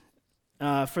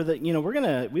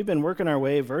We've been working our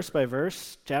way verse by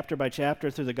verse, chapter by chapter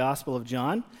through the Gospel of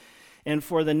John. And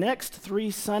for the next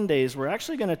 3 Sundays, we're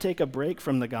actually going to take a break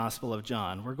from the Gospel of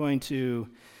John.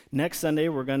 Next Sunday,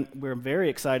 we're very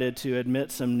excited to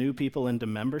admit some new people into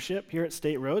membership here at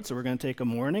State Road. So we're going to take a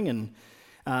morning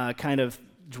and kind of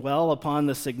dwell upon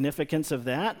the significance of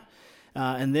that.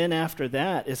 And then after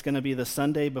that, it's going to be the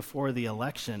Sunday before the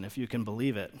election, if you can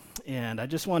believe it. And I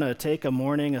just want to take a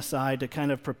morning aside to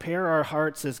kind of prepare our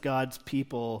hearts as God's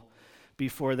people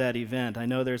before that event. I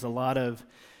know there's a lot of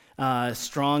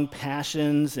strong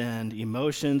passions and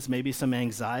emotions, maybe some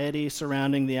anxiety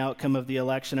surrounding the outcome of the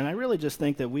election. And I really just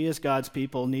think that we as God's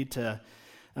people need to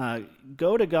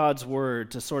go to God's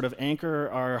Word to sort of anchor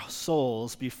our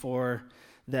souls before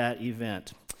that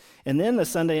event. And then the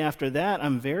Sunday after that,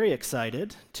 I'm very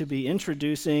excited to be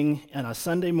introducing in a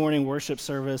Sunday morning worship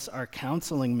service our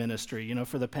counseling ministry. You know,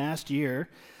 for the past year,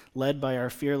 led by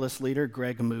our fearless leader,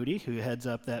 Greg Moody, who heads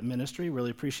up that ministry. Really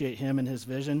appreciate him and his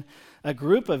vision. A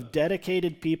group of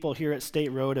dedicated people here at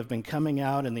State Road have been coming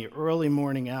out in the early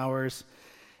morning hours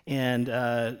and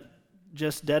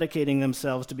just dedicating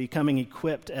themselves to becoming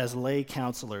equipped as lay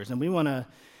counselors. And we want to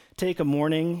take a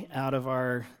morning out of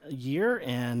our year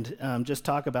and just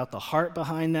talk about the heart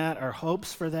behind that, our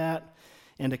hopes for that,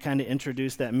 and to kind of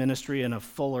introduce that ministry in a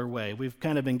fuller way. We've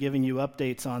kind of been giving you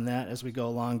updates on that as we go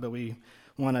along, but we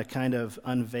want to kind of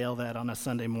unveil that on a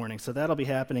Sunday morning. So that'll be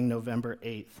happening November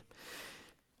 8th.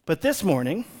 But this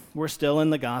morning, we're still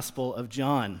in the Gospel of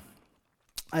John.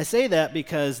 I say that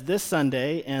because this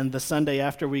Sunday and the Sunday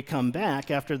after we come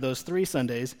back, after those 3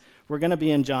 Sundays, we're going to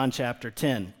be in John chapter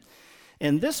 10.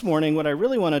 And this morning, what I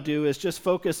really want to do is just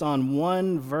focus on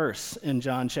one verse in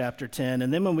John chapter 10.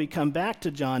 And then when we come back to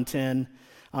John 10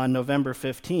 on November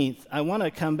 15th, I want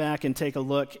to come back and take a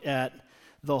look at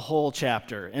the whole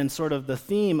chapter and sort of the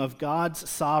theme of God's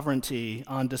sovereignty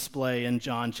on display in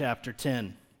John chapter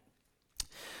 10.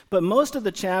 But most of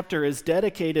the chapter is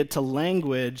dedicated to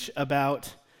language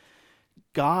about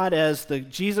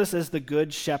Jesus as the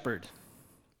good shepherd.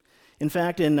 In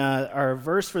fact, in our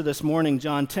verse for this morning,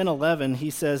 John 10:11, he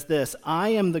says this, "I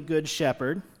am the good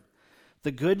shepherd.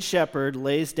 The good shepherd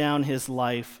lays down his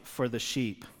life for the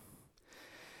sheep."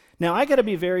 Now, I got to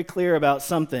be very clear about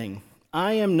something.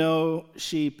 I am no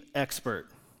sheep expert.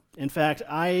 In fact,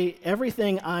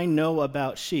 everything I know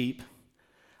about sheep,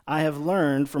 I have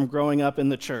learned from growing up in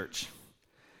the church,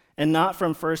 and not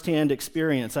from firsthand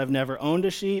experience. I've never owned a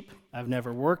sheep. I've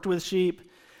never worked with sheep.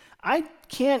 I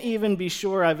can't even be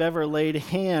sure I've ever laid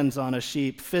hands on a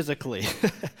sheep physically.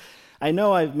 I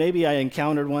know maybe I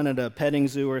encountered one at a petting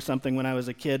zoo or something when I was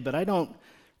a kid, but I don't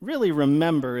really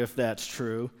remember if that's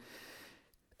true.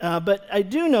 But I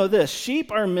do know this.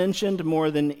 Sheep are mentioned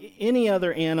more than any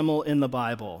other animal in the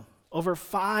Bible, over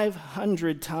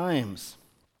 500 times.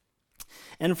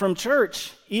 And from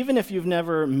church, even if you've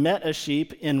never met a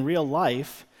sheep in real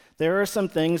life, there are some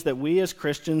things that we as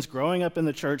Christians growing up in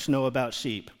the church know about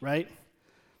sheep, right?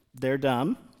 They're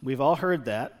dumb. We've all heard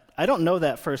that. I don't know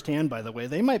that firsthand, by the way.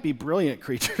 They might be brilliant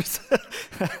creatures.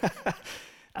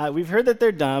 We've heard that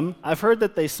they're dumb. I've heard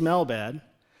that they smell bad.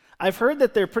 I've heard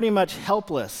that they're pretty much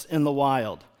helpless in the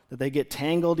wild, that they get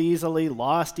tangled easily,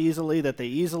 lost easily, that they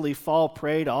easily fall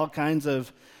prey to all kinds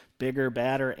of bigger,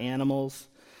 badder animals.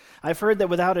 I've heard that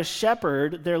without a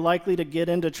shepherd, they're likely to get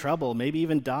into trouble, maybe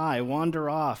even die, wander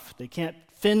off. They can't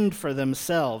fend for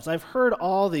themselves. I've heard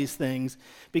all these things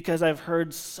because I've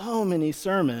heard so many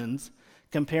sermons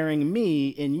comparing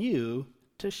me and you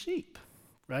to sheep,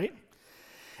 right?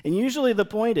 And usually the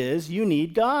point is you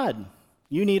need God.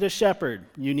 You need a shepherd.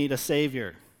 You need a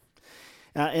savior.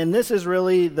 And this is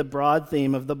really the broad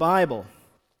theme of the Bible.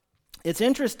 It's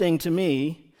interesting to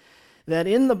me that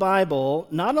in the Bible,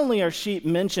 not only are sheep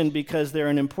mentioned because they're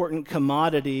an important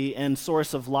commodity and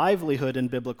source of livelihood in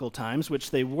biblical times, which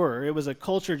they were. It was a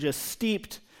culture just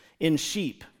steeped in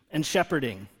sheep and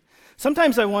shepherding.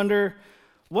 Sometimes I wonder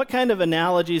what kind of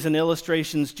analogies and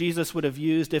illustrations Jesus would have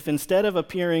used if instead of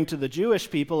appearing to the Jewish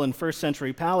people in first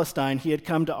century Palestine, he had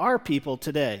come to our people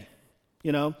today.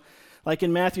 You know, like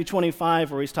in Matthew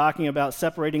 25, where he's talking about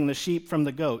separating the sheep from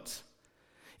the goats.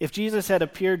 If Jesus had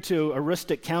appeared to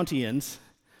Aroostook Countyans,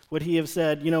 would he have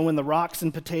said, you know, when the rocks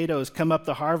and potatoes come up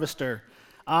the harvester,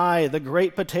 I, the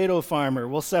great potato farmer,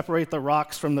 will separate the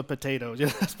rocks from the potatoes?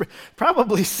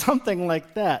 Probably something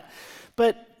like that.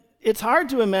 But it's hard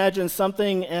to imagine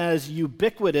something as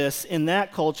ubiquitous in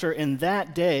that culture in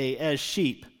that day as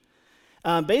sheep.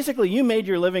 Basically, you made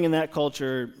your living in that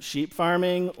culture sheep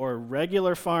farming or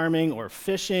regular farming or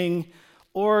fishing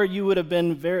or you would have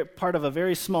been part of a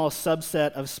very small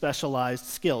subset of specialized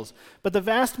skills. But the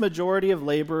vast majority of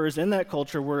laborers in that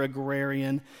culture were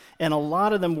agrarian, and a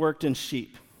lot of them worked in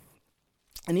sheep.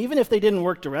 And even if they didn't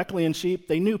work directly in sheep,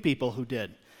 they knew people who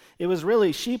did. It was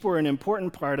really, sheep were an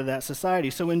important part of that society.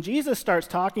 So when Jesus starts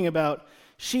talking about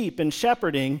sheep and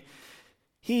shepherding,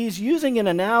 he's using an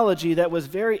analogy that was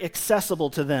very accessible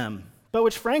to them, but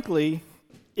which frankly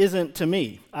isn't to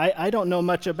me. I don't know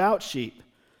much about sheep.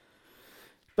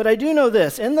 But I do know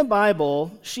this. In the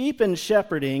Bible, sheep and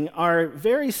shepherding are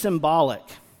very symbolic.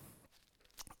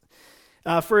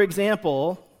 For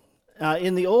example,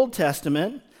 in the Old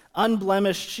Testament,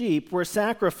 unblemished sheep were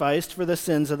sacrificed for the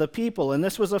sins of the people, and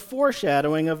this was a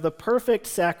foreshadowing of the perfect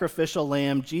sacrificial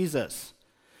lamb, Jesus.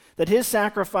 That his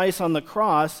sacrifice on the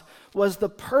cross was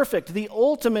the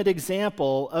ultimate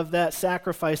example of that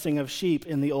sacrificing of sheep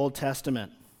in the Old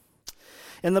Testament.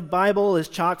 And the Bible is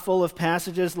chock full of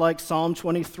passages like Psalm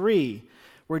 23,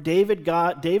 where David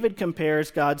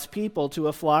compares God's people to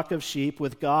a flock of sheep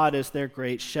with God as their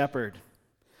great shepherd.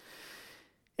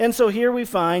 And so here we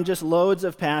find just loads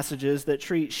of passages that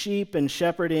treat sheep and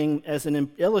shepherding as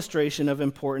an illustration of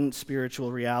important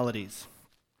spiritual realities.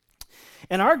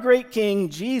 And our great King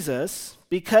Jesus,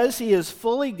 because he is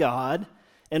fully God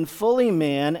and fully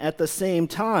man at the same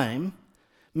time,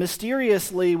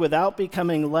 mysteriously without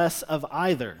becoming less of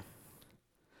either,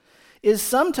 is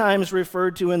sometimes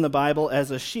referred to in the Bible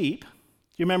as a sheep.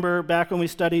 You remember back when we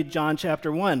studied John chapter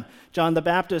 1, John the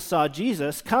Baptist saw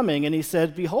Jesus coming and he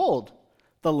said, "Behold,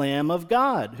 the Lamb of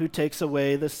God who takes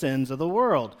away the sins of the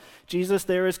world." Jesus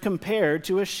there is compared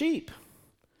to a sheep.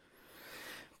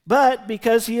 But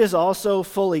because he is also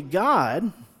fully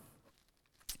God,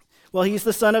 well, he's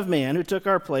the Son of Man who took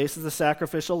our place as the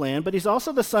sacrificial lamb, but he's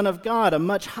also the Son of God, a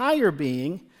much higher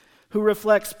being who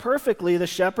reflects perfectly the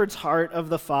shepherd's heart of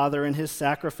the Father and his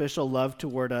sacrificial love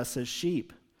toward us as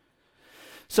sheep.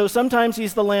 So sometimes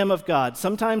he's the Lamb of God,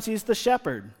 sometimes he's the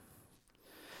shepherd.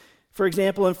 For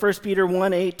example, in 1 Peter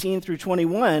 1:18 through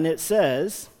 21, it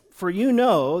says, "For you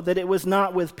know that it was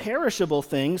not with perishable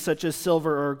things such as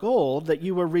silver or gold that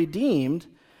you were redeemed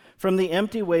from the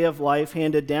empty way of life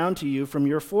handed down to you from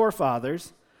your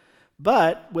forefathers,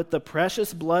 but with the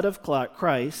precious blood of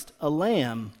Christ, a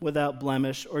lamb without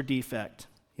blemish or defect."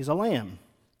 He's a lamb.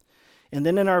 And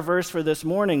then in our verse for this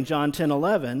morning, John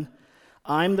 10:11,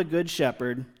 "I'm the good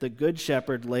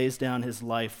shepherd lays down his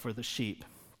life for the sheep."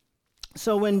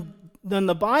 So when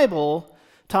the Bible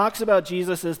talks about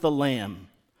Jesus as the lamb,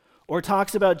 or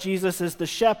talks about Jesus as the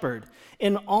shepherd,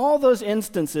 in all those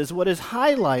instances, what is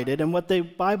highlighted and what the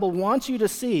Bible wants you to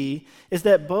see is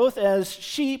that both as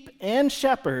sheep and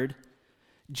shepherd,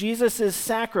 Jesus'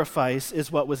 sacrifice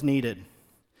is what was needed.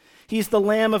 He's the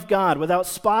Lamb of God without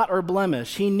spot or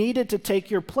blemish. He needed to take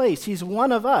your place. He's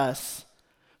one of us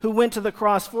who went to the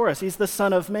cross for us. He's the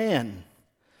Son of Man.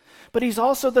 But he's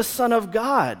also the Son of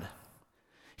God.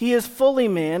 He is fully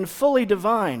man, fully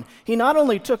divine. He not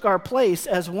only took our place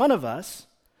as one of us,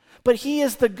 but he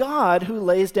is the God who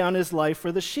lays down his life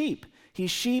for the sheep.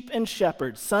 He's sheep and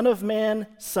shepherd, Son of Man,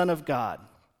 Son of God.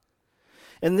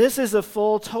 And this is a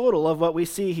full total of what we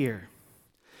see here.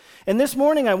 And this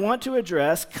morning I want to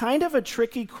address kind of a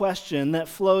tricky question that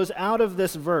flows out of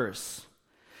this verse,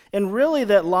 and really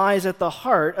that lies at the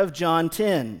heart of John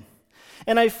 10.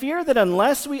 And I fear that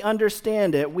unless we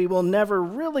understand it, we will never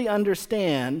really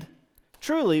understand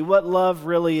truly what love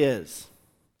really is.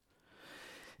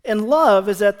 And love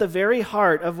is at the very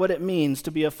heart of what it means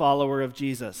to be a follower of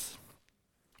Jesus.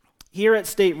 Here at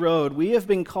State Road, we have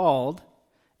been called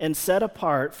and set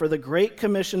apart for the Great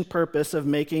Commission purpose of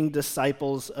making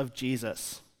disciples of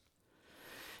Jesus.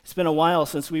 It's been a while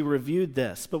since we reviewed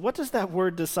this, but what does that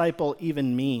word disciple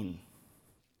even mean?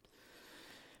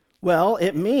 Well,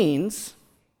 it means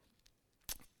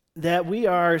that we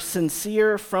are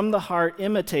sincere from the heart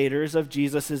imitators of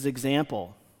Jesus'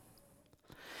 example.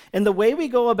 And the way we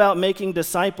go about making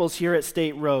disciples here at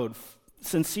State Road,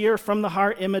 sincere from the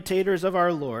heart imitators of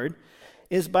our Lord,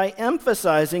 is by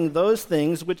emphasizing those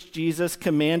things which Jesus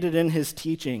commanded in his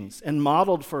teachings and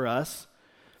modeled for us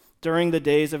during the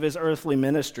days of his earthly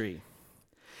ministry.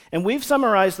 And we've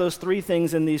summarized those three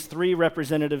things in these three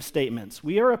representative statements.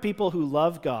 We are a people who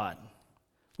love God,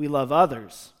 we love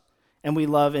others, and we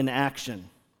love in action.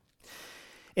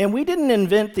 And we didn't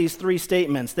invent these three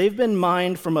statements. They've been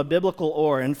mined from a biblical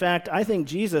ore. In fact, I think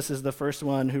Jesus is the first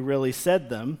one who really said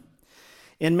them.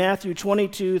 In Matthew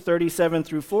 22:37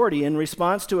 through 40, in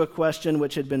response to a question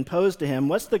which had been posed to him,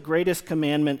 what's the greatest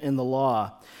commandment in the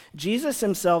law? Jesus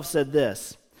himself said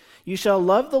this, "You shall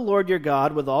love the Lord your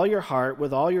God with all your heart,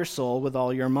 with all your soul, with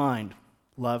all your mind."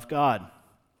 Love God.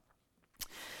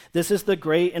 This is the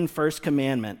great and first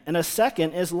commandment, and a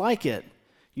second is like it.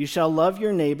 You shall love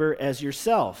your neighbor as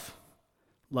yourself.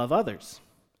 Love others.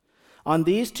 On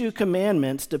these two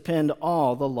commandments depend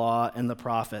all the law and the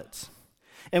prophets.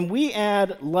 And we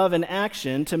add love and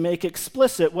action to make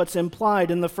explicit what's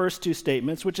implied in the first two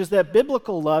statements, which is that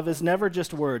biblical love is never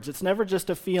just words. It's never just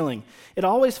a feeling. It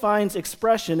always finds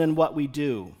expression in what we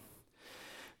do.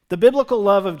 The biblical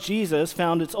love of Jesus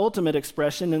found its ultimate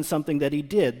expression in something that he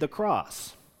did, the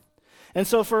cross. And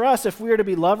so for us, if we are to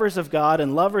be lovers of God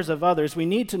and lovers of others, we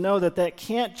need to know that that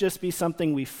can't just be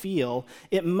something we feel.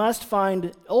 It must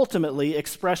find ultimately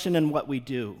expression in what we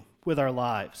do with our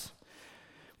lives,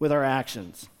 with our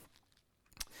actions.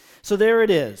 So there it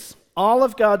is. All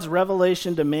of God's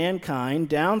revelation to mankind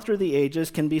down through the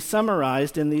ages can be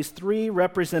summarized in these three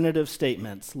representative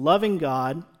statements: loving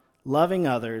God, loving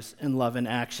others, and love in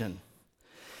action.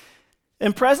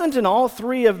 And present in all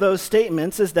three of those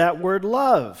statements is that word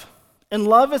love. And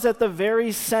love is at the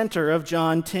very center of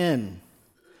John 10.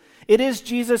 It is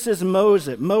Jesus'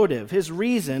 motive, his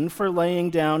reason for laying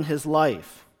down his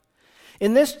life.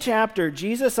 In this chapter,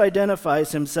 Jesus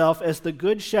identifies himself as the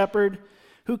good shepherd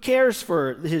who cares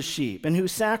for his sheep and who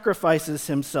sacrifices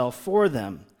himself for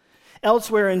them.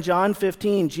 Elsewhere in John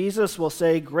 15, Jesus will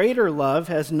say, "Greater love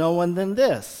has no one than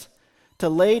this, to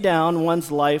lay down one's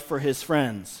life for his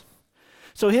friends."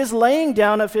 So his laying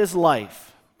down of his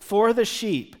life for the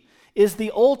sheep is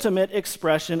the ultimate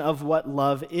expression of what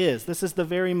love is. This is the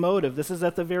very motive. This is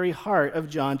at the very heart of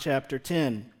John chapter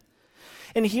 10.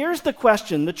 And here's the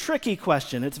question, the tricky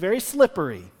question. It's very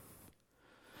slippery.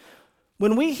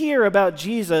 When we hear about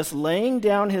Jesus laying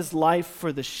down his life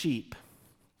for the sheep,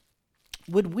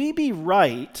 would we be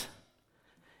right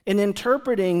in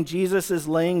interpreting Jesus'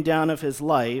 laying down of his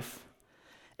life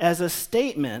as a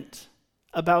statement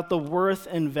about the worth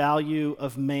and value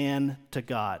of man to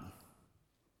God?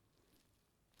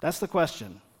 That's the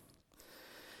question.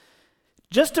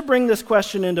 Just to bring this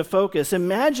question into focus,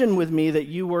 imagine with me that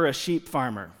you were a sheep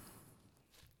farmer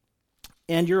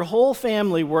and your whole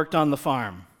family worked on the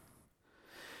farm.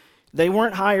 They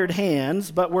weren't hired hands,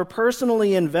 but were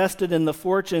personally invested in the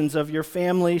fortunes of your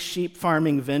family's sheep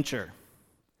farming venture.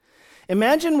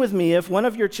 Imagine with me if one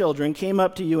of your children came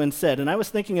up to you and said, and I was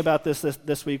thinking about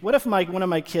this week, what if one of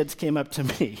my kids came up to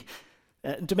me,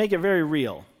 to make it very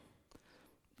real?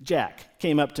 Jack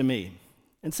came up to me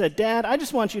and said, "Dad, I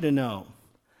just want you to know,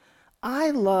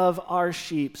 I love our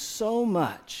sheep so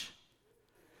much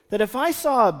that if I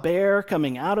saw a bear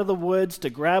coming out of the woods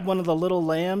to grab one of the little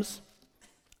lambs,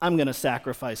 I'm going to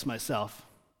sacrifice myself.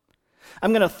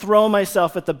 I'm going to throw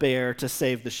myself at the bear to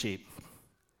save the sheep."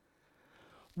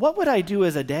 What would I do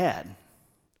as a dad?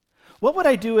 What would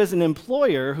I do as an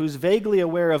employer who's vaguely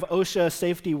aware of OSHA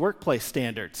safety workplace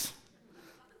standards?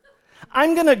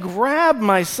 I'm going to grab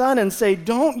my son and say,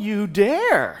 "Don't you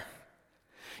dare.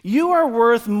 You are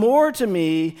worth more to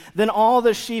me than all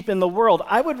the sheep in the world.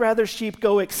 I would rather sheep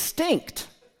go extinct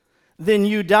than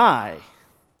you die.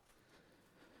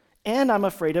 And I'm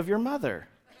afraid of your mother.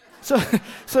 So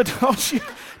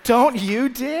don't you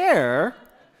dare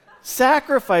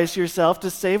sacrifice yourself to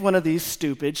save one of these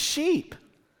stupid sheep."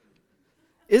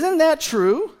 Isn't that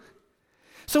true?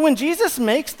 So when Jesus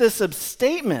makes this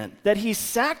statement that he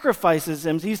sacrifices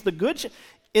him, he's the good shepherd,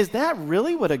 is that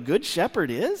really what a good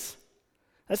shepherd is?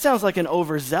 That sounds like an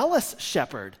overzealous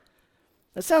shepherd.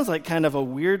 That sounds like kind of a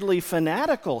weirdly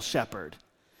fanatical shepherd.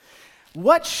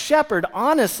 What shepherd,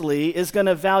 honestly, is going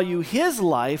to value his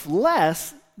life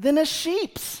less than a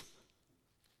sheep's?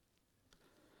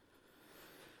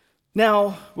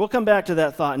 Now, we'll come back to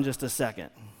that thought in just a second.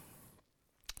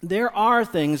 There are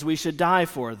things we should die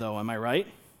for, though, am I right?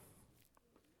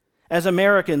 As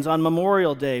Americans, on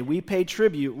Memorial Day, we pay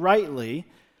tribute, rightly,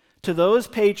 to those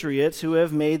patriots who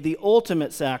have made the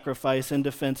ultimate sacrifice in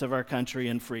defense of our country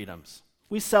and freedoms.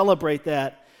 We celebrate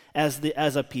that as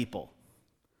a people.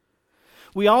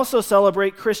 We also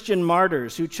celebrate Christian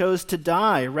martyrs who chose to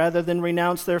die rather than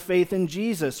renounce their faith in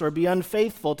Jesus or be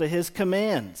unfaithful to his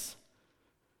commands.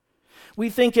 We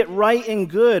think it right and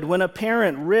good when a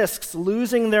parent risks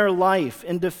losing their life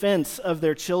in defense of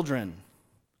their children.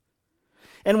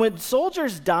 And when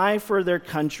soldiers die for their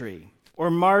country, or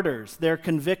martyrs their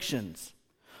convictions,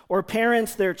 or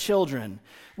parents their children,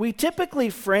 we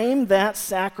typically frame that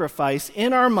sacrifice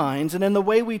in our minds and in the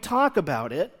way we talk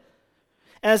about it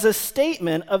as a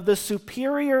statement of the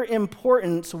superior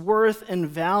importance, worth, and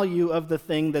value of the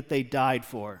thing that they died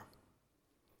for.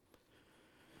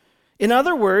 In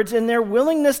other words, in their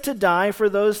willingness to die for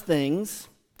those things,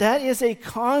 that is a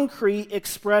concrete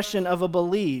expression of a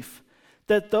belief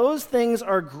that those things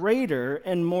are greater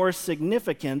and more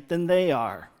significant than they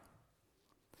are.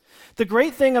 The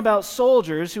great thing about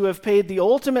soldiers who have paid the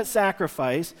ultimate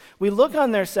sacrifice, we look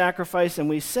on their sacrifice and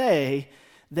we say,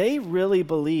 they really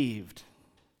believed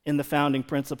in the founding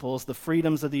principles, the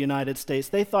freedoms of the United States.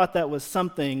 They thought that was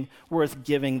something worth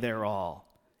giving their all,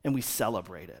 and we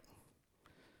celebrate it.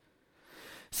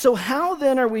 So how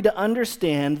then are we to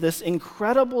understand this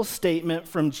incredible statement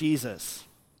from Jesus,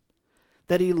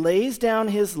 that he lays down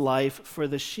his life for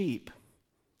the sheep,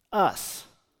 us?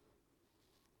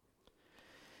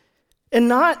 And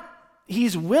not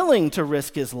he's willing to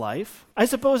risk his life. I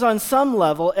suppose on some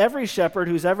level, every shepherd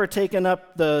who's ever taken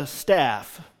up the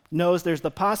staff knows there's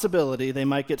the possibility they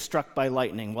might get struck by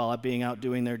lightning while being out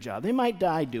doing their job. They might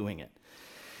die doing it.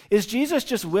 Is Jesus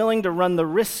just willing to run the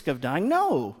risk of dying?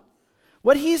 No.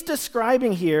 What he's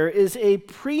describing here is a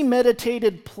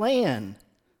premeditated plan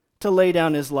to lay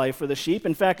down his life for the sheep.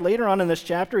 In fact, later on in this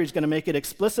chapter, he's going to make it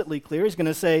explicitly clear. He's going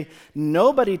to say,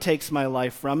 nobody takes my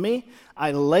life from me.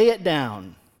 I lay it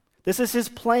down. This is his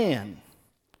plan.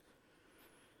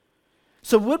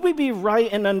 So would we be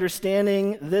right in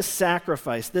understanding this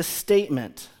sacrifice, this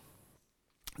statement,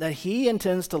 that he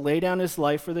intends to lay down his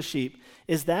life for the sheep?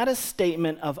 Is that a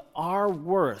statement of our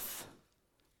worth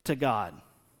to God?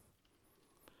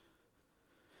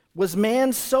 Was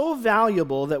man so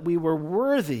valuable that we were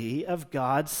worthy of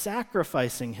God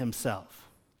sacrificing himself?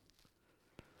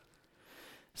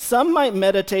 Some might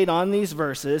meditate on these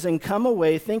verses and come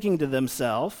away thinking to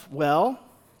themselves, well,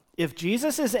 if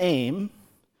Jesus' aim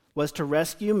was to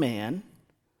rescue man,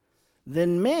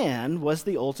 then man was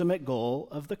the ultimate goal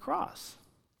of the cross.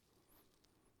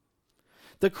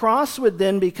 The cross would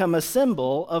then become a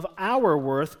symbol of our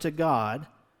worth to God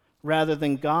rather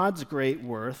than God's great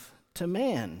worth to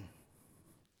man.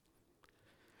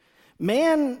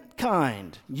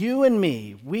 Mankind, you and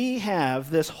me, we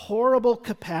have this horrible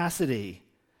capacity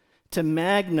to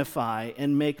magnify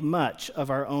and make much of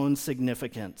our own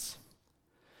significance,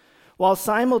 while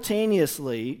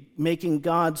simultaneously making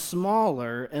God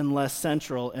smaller and less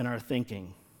central in our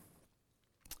thinking.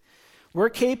 We're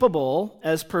capable,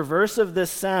 as perverse as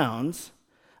this sounds,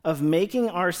 of making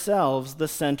ourselves the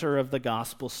center of the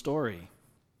gospel story.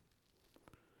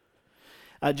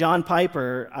 John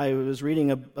Piper, I was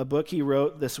reading a book he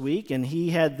wrote this week, and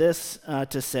he had this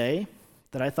to say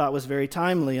that I thought was very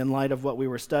timely in light of what we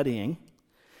were studying.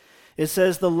 It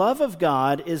says, the love of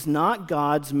God is not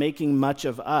God's making much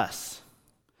of us,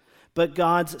 but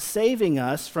God's saving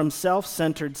us from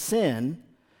self-centered sin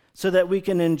so that we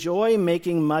can enjoy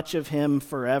making much of him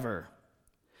forever.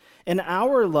 And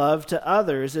our love to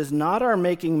others is not our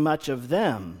making much of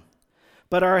them,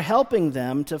 but our helping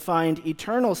them to find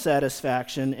eternal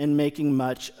satisfaction in making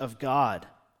much of God.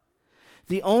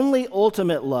 The only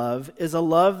ultimate love is a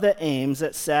love that aims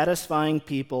at satisfying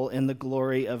people in the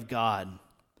glory of God.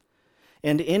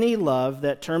 And any love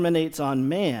that terminates on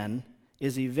man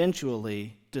is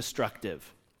eventually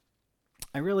destructive.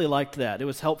 I really liked that. It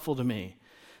was helpful to me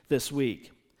this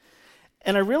week.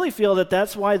 And I really feel that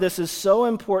that's why this is so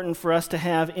important for us to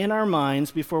have in our minds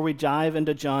before we dive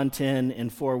into John 10 in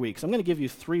 4 weeks. I'm going to give you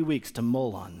 3 weeks to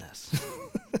mull on this.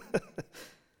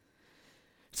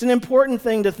 It's an important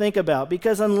thing to think about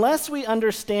because unless we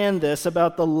understand this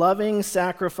about the loving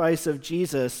sacrifice of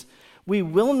Jesus, we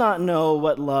will not know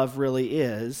what love really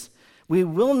is. We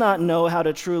will not know how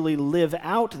to truly live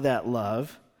out that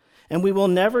love. And we will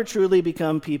never truly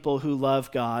become people who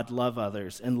love God, love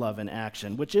others, and love in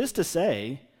action, which is to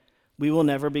say, we will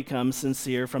never become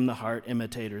sincere from the heart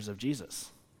imitators of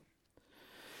Jesus.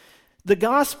 The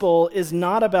gospel is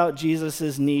not about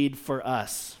Jesus' need for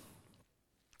us,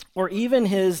 or even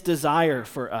his desire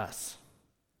for us.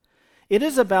 It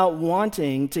is about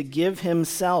wanting to give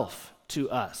himself to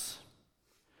us.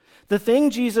 The thing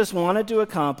Jesus wanted to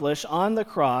accomplish on the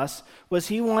cross was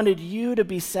he wanted you to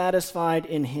be satisfied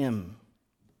in him.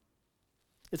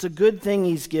 It's a good thing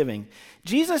he's giving.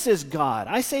 Jesus is God.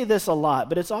 I say this a lot,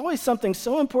 but it's always something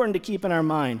so important to keep in our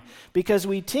mind because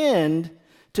we tend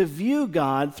to view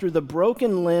God through the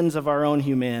broken lens of our own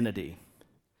humanity.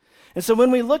 And so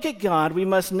when we look at God, we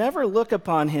must never look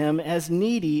upon him as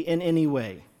needy in any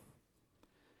way.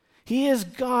 He is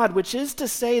God, which is to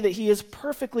say that he is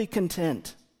perfectly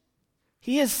content.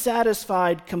 He is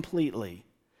satisfied completely.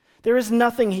 There is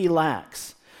nothing he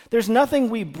lacks. There's nothing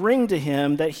we bring to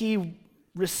him that he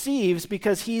receives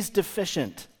because he's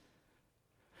deficient.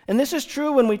 And this is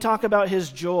true when we talk about his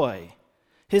joy,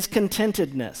 his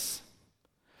contentedness.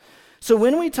 So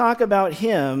when we talk about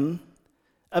him,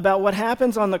 about what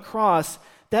happens on the cross,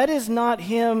 that is not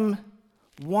him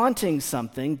wanting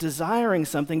something, desiring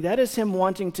something. That is him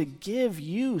wanting to give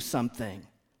you something.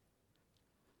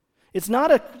 It's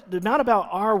not about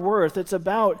our worth. It's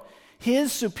about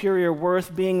his superior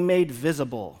worth being made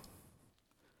visible.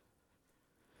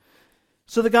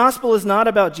 So the gospel is not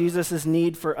about Jesus'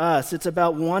 need for us. It's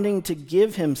about wanting to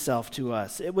give himself to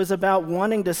us. It was about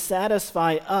wanting to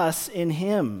satisfy us in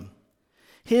him.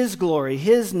 His glory,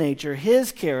 his nature,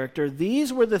 his character,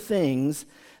 these were the things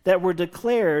that were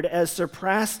declared as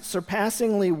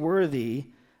surpassingly worthy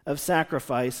of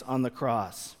sacrifice on the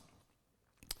cross.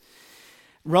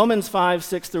 Romans 5,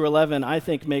 6 through 11, I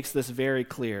think, makes this very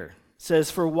clear. It says,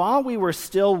 "For while we were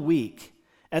still weak,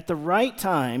 at the right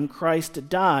time, Christ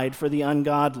died for the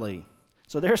ungodly."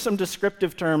 So there's some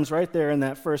descriptive terms right there in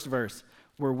that first verse.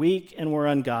 We're weak and we're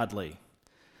ungodly.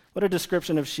 What a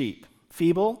description of sheep.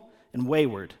 Feeble and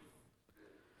wayward.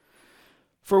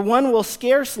 "For one will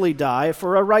scarcely die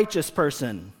for a righteous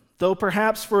person, though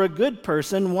perhaps for a good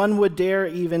person one would dare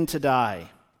even to die.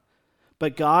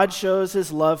 But God shows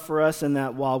his love for us in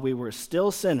that while we were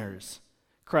still sinners,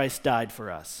 Christ died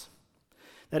for us."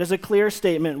 That is a clear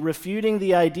statement refuting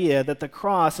the idea that the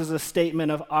cross is a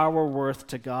statement of our worth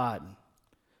to God.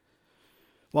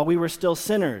 While we were still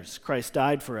sinners, Christ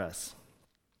died for us.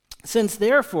 "Since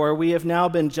therefore we have now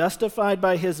been justified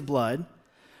by his blood,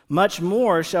 much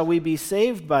more shall we be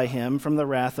saved by him from the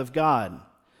wrath of God.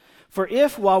 For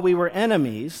if while we were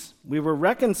enemies, we were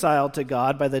reconciled to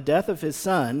God by the death of his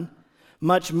Son,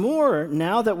 much more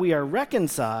now that we are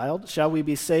reconciled shall we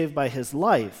be saved by his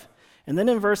life." And then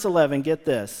in verse 11, get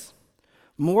this.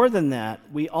 "More than that,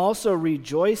 we also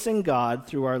rejoice in God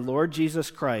through our Lord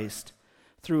Jesus Christ,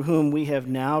 through whom we have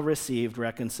now received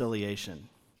reconciliation."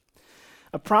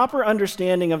 A proper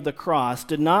understanding of the cross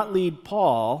did not lead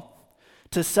Paul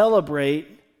to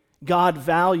celebrate God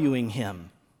valuing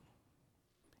him.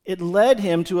 It led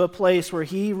him to a place where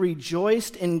he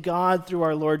rejoiced in God through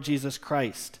our Lord Jesus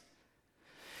Christ.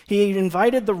 He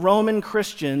invited the Roman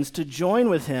Christians to join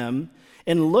with him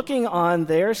in looking on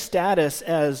their status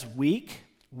as weak,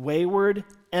 wayward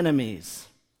enemies.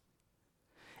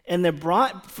 And they're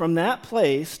brought from that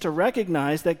place to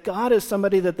recognize that God is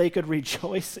somebody that they could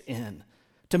rejoice in,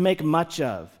 to make much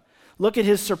of. Look at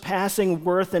his surpassing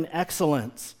worth and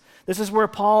excellence. This is where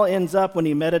Paul ends up when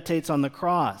he meditates on the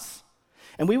cross.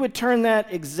 And we would turn that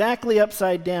exactly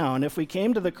upside down if we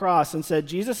came to the cross and said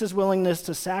Jesus' willingness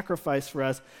to sacrifice for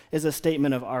us is a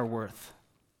statement of our worth.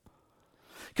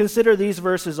 Consider these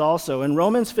verses also. In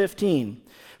Romans 15,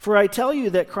 "For I tell you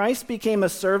that Christ became a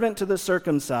servant to the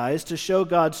circumcised to show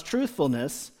God's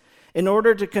truthfulness, in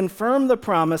order to confirm the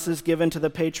promises given to the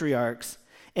patriarchs,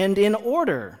 and in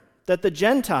order that the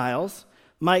Gentiles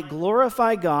might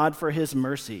glorify God for his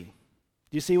mercy."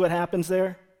 Do you see what happens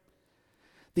there?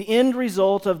 The end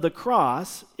result of the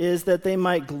cross is that they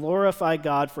might glorify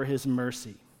God for his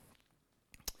mercy.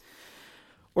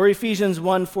 Or Ephesians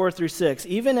 1, 4 through 6,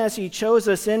 "Even as he chose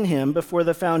us in him before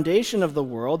the foundation of the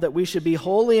world, that we should be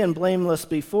holy and blameless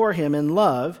before him in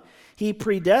love, he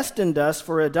predestined us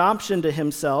for adoption to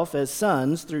himself as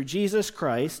sons through Jesus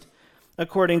Christ,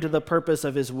 according to the purpose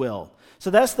of his will." So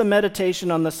that's the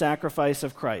meditation on the sacrifice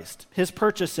of Christ, his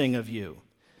purchasing of you.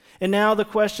 And now the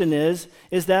question is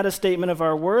that a statement of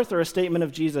our worth or a statement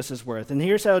of Jesus' worth? And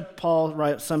here's how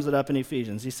Paul sums it up in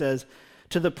Ephesians. He says,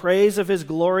 "To the praise of his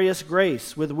glorious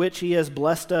grace with which he has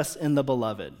blessed us in the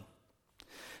beloved."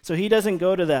 So he doesn't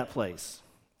go to that place.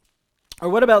 Or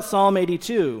what about Psalm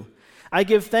 82? "I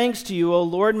give thanks to you, O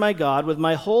Lord my God, with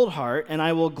my whole heart, and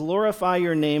I will glorify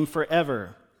your name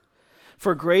forever.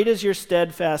 For great is your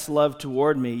steadfast love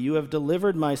toward me. You have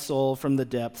delivered my soul from the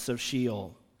depths of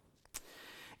Sheol."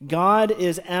 God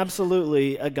is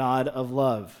absolutely a God of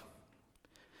love.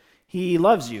 He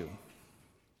loves you.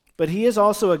 But he is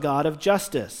also a God of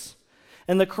justice.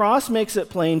 And the cross makes it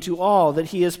plain to all that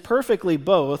he is perfectly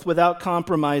both without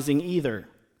compromising either.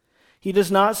 He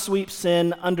does not sweep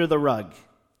sin under the rug.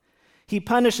 He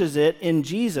punishes it in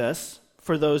Jesus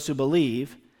for those who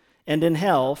believe, and in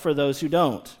hell for those who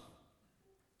don't.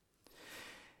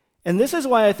 And this is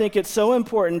why I think it's so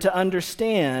important to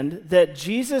understand that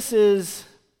Jesus'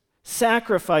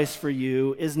 sacrifice for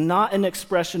you is not an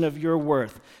expression of your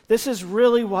worth. This is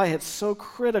really why it's so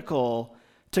critical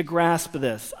to grasp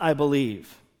this, I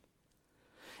believe.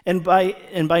 And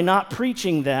by not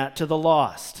preaching that to the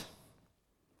lost.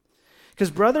 Because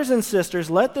brothers and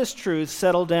sisters, let this truth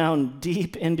settle down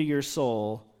deep into your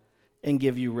soul and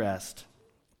give you rest.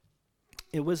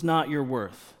 It was not your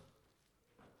worth,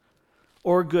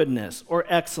 or goodness, or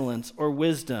excellence, or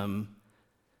wisdom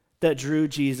that drew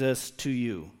Jesus to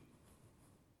you.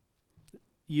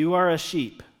 You are a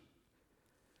sheep.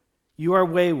 You are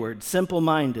wayward,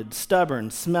 simple-minded,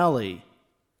 stubborn, smelly,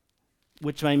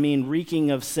 which I mean reeking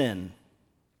of sin.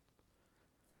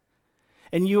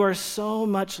 And you are so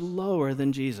much lower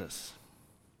than Jesus.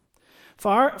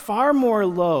 Far, far more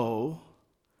low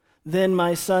than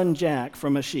my son Jack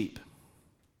from a sheep.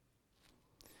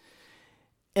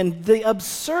 And the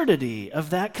absurdity of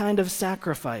that kind of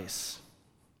sacrifice,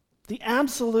 the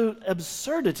absolute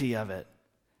absurdity of it,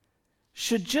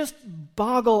 should just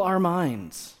boggle our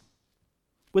minds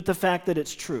with the fact that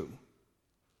it's true.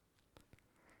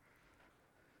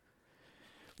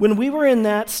 When we were in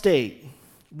that state,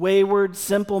 wayward,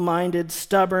 simple-minded,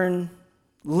 stubborn,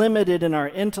 limited in our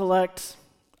intellect,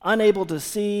 unable to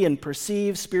see and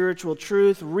perceive spiritual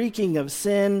truth, reeking of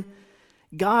sin,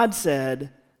 God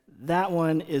said, "That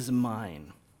one is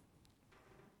mine."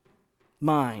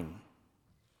 Mine.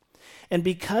 And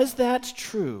because that's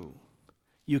true,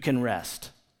 you can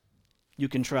rest. You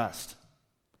can trust.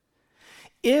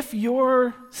 If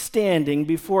your standing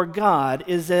before God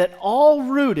is at all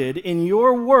rooted in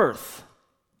your worth,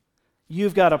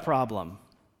 you've got a problem.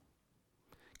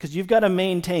 Because you've got to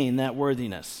maintain that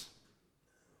worthiness.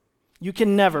 You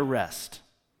can never rest.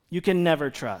 You can never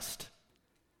trust.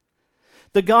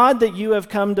 The God that you have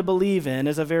come to believe in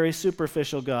is a very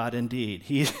superficial God indeed.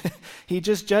 He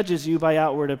just judges you by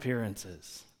outward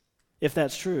appearances, if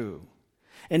that's true.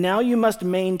 And now you must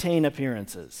maintain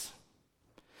appearances.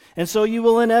 And so you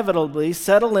will inevitably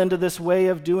settle into this way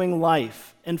of doing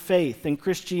life and faith and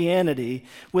Christianity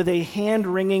with a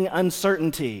hand-wringing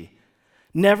uncertainty,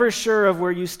 never sure of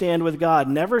where you stand with God,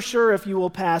 never sure if you will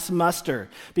pass muster,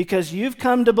 because you've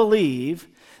come to believe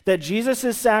that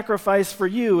Jesus' sacrifice for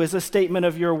you is a statement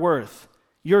of your worth,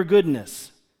 your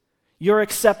goodness, your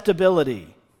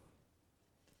acceptability.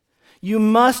 You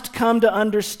must come to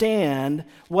understand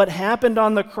what happened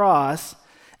on the cross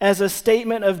as a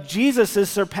statement of Jesus'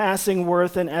 surpassing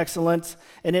worth and excellence,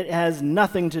 and it has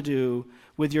nothing to do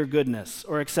with your goodness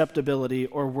or acceptability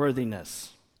or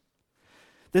worthiness.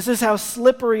 This is how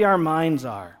slippery our minds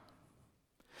are.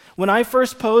 When I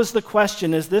first posed the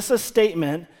question, is this a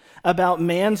statement about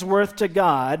man's worth to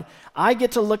God, I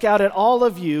get to look out at all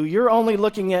of you, you're only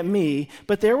looking at me,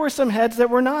 but there were some heads that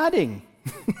were nodding.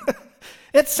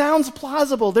 It sounds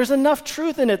plausible. There's enough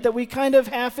truth in it that we kind of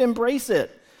half embrace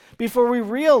it before we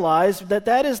realize that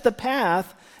that is the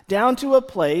path down to a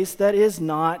place that is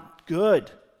not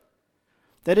good.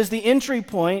 That is the entry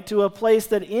point to a place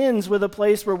that ends with a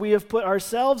place where we have put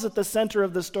ourselves at the center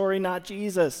of the story, not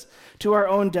Jesus, to our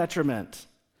own detriment.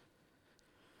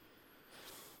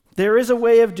 There is a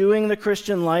way of doing the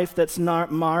Christian life that's not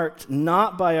marked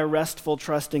not by a restful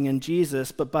trusting in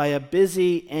Jesus, but by a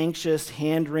busy, anxious,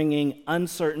 hand-wringing,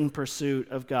 uncertain pursuit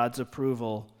of God's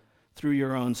approval through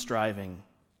your own striving.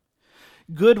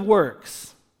 Good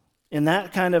works in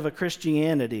that kind of a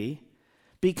Christianity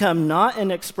become not an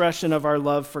expression of our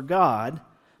love for God,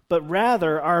 but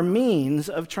rather our means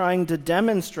of trying to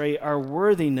demonstrate our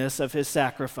worthiness of his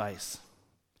sacrifice.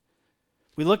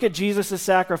 We look at Jesus'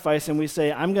 sacrifice and we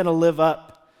say, I'm going to live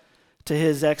up to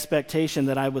his expectation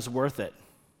that I was worth it.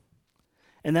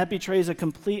 And that betrays a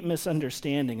complete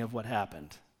misunderstanding of what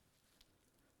happened.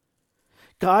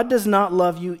 God does not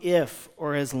love you if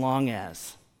or as long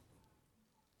as.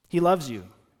 He loves you.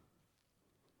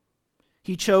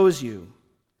 He chose you.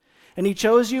 And he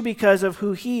chose you because of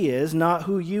who he is, not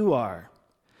who you are.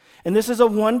 And this is a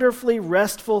wonderfully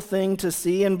restful thing to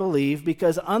see and believe,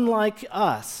 because unlike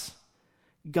us,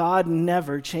 God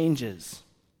never changes.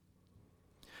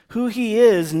 Who he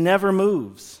is never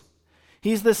moves.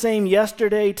 He's the same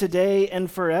yesterday, today, and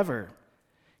forever.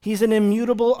 He's an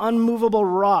immutable, unmovable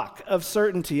rock of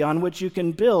certainty on which you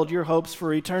can build your hopes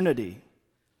for eternity.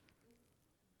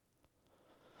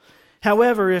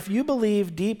 However, if you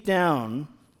believe deep down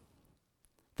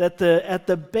that at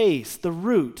the base, the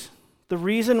root, the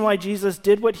reason why Jesus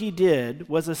did what he did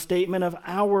was a statement of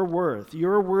our worth,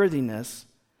 your worthiness,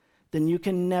 then you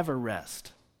can never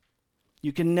rest.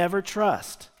 You can never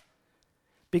trust.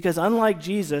 Because unlike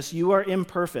Jesus, you are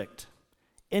imperfect,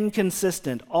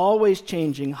 inconsistent, always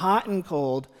changing, hot and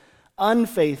cold,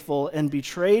 unfaithful, and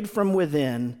betrayed from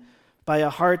within by a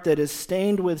heart that is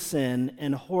stained with sin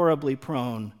and horribly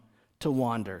prone to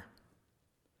wander.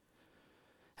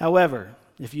 However,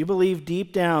 if you believe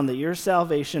deep down that your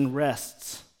salvation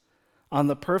rests on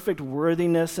the perfect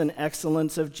worthiness and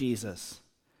excellence of Jesus,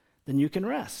 then you can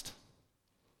rest.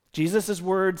 Jesus'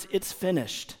 words, "It's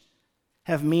finished,"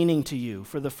 have meaning to you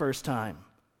for the first time.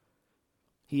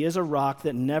 He is a rock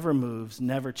that never moves,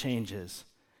 never changes,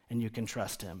 and you can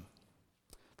trust him.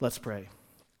 Let's pray.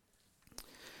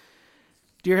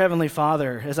 Dear Heavenly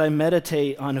Father, as I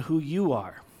meditate on who you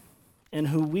are and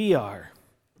who we are,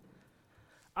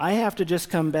 I have to just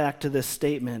come back to this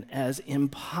statement as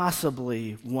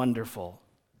impossibly wonderful.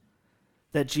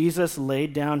 that Jesus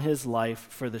laid down his life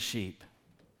for the sheep,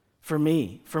 for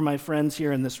me, for my friends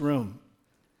here in this room.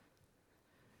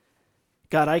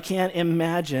 God, I can't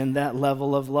imagine that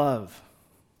level of love.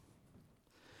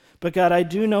 But God, I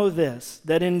do know this,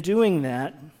 that in doing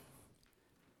that,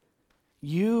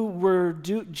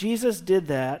 Jesus did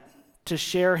that to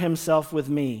share himself with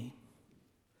me.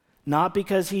 Not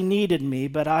because he needed me,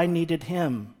 but I needed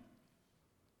him.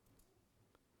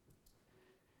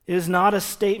 It is not a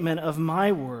statement of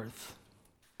my worth,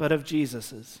 but of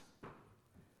Jesus's.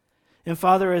 And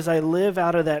Father, as I live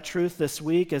out of that truth this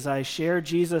week, as I share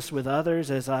Jesus with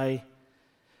others, as I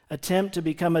attempt to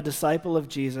become a disciple of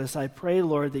Jesus, I pray,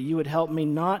 Lord, that you would help me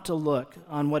not to look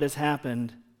on what has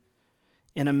happened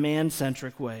in a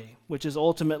man-centric way, which is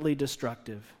ultimately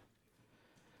destructive,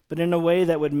 but in a way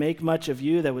that would make much of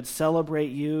you, that would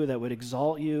celebrate you, that would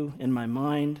exalt you in my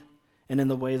mind and in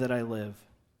the way that I live.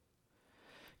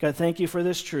 God, thank you for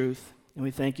this truth, and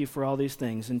we thank you for all these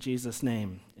things. In Jesus'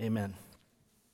 name, amen.